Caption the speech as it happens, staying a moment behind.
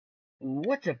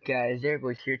What's up, guys?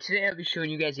 Airboys here. Today I'll be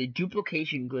showing you guys a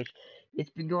duplication glitch.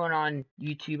 It's been going on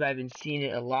YouTube. I've been seeing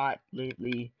it a lot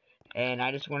lately, and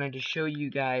I just wanted to show you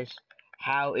guys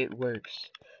how it works.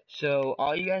 So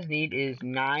all you guys need is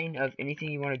 9 of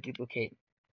anything you want to duplicate.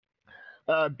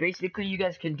 Basically, you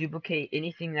guys can duplicate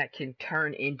anything that can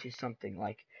turn into something.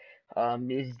 Like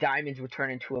these diamonds would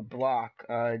turn into a block.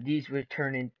 These would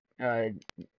turn in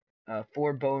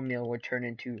 4 bone meal would turn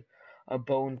into a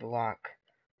bone block.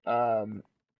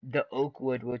 The oak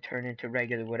wood will turn into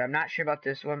regular wood. I'm not sure about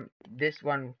this one. This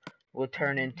one will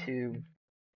turn into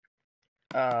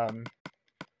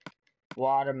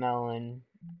watermelon.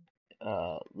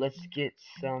 Let's get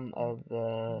some of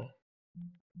the,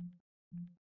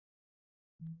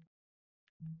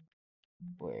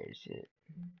 where is it?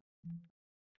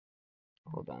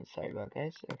 Hold on, sorry about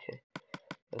guys. Okay,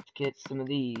 let's get some of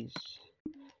these.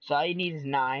 So all you need is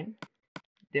 9.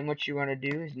 Then what you want to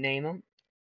do is name them.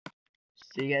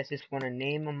 So you guys just want to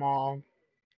name them all.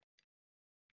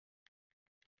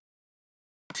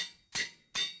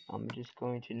 I'm just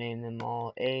going to name them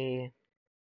all A.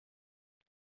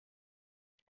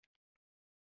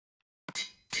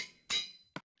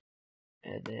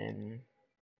 And then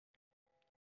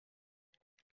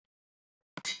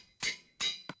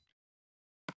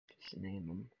just name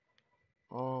them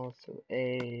all. So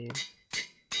A.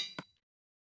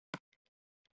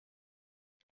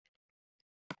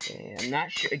 Okay, I'm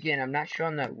not sure. Again, I'm not sure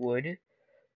on that wood,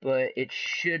 but it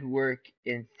should work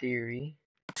in theory.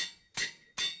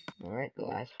 Alright, the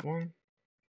last one.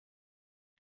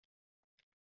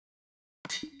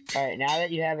 Alright, now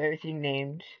that you have everything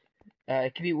named,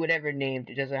 it can be whatever named,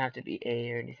 it doesn't have to be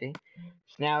A or anything.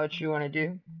 So now what you want to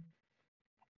do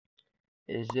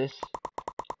is this.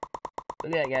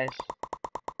 Look at that, guys.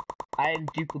 I am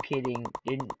duplicating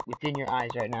within your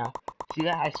eyes right now. See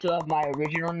that? I still have my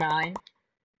original 9,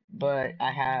 but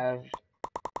I'm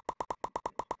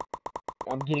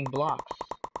getting blocks.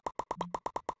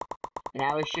 And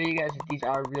I will show you guys if these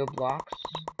are real blocks.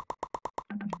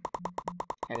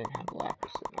 I didn't have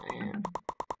blocks in my hand.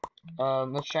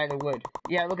 Let's try the wood.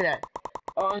 Yeah, look at that.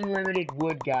 Unlimited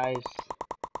wood, guys.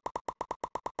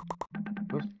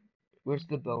 Where's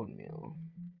the bone meal?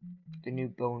 The new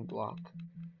bone block.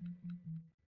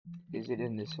 Is it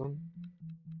in this one?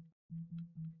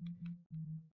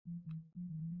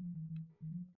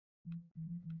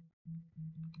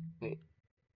 Wait.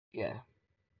 Yeah.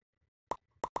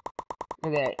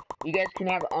 Look at that. You guys can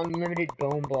have unlimited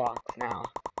bone blocks now.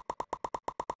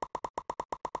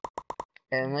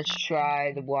 And let's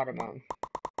try the watermelon.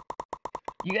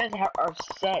 You guys are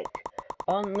set.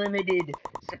 Unlimited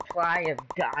supply of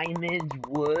diamonds,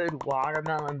 wood,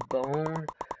 watermelon, bone.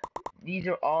 These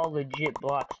are all legit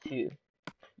blocks too.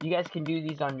 You guys can do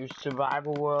these on your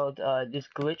survival world. This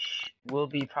glitch will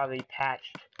be probably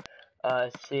patched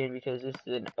soon because this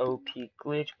is an OP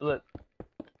glitch. But look,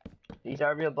 these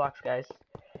are real blocks, guys.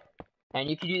 And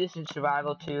you can do this in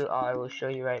survival too. I will show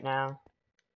you right now.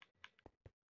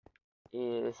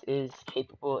 This is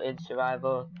capable in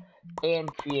survival and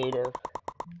creative.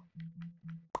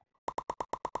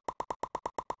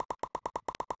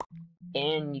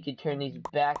 And you can turn these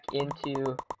back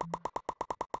into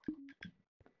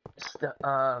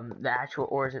the actual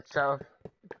ores itself.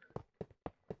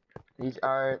 These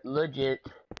are legit.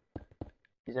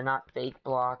 These are not fake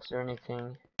blocks or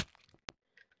anything.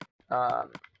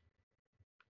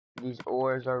 These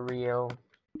ores are real.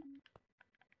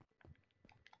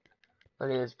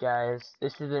 Look at this, guys.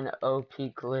 This is an OP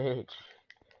glitch.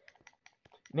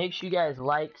 Make sure you guys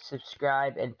like,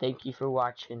 subscribe, and thank you for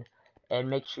watching. And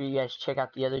make sure you guys check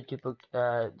out the other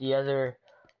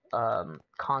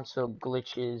console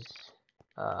glitches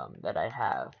that I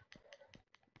have.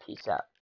 Peace out.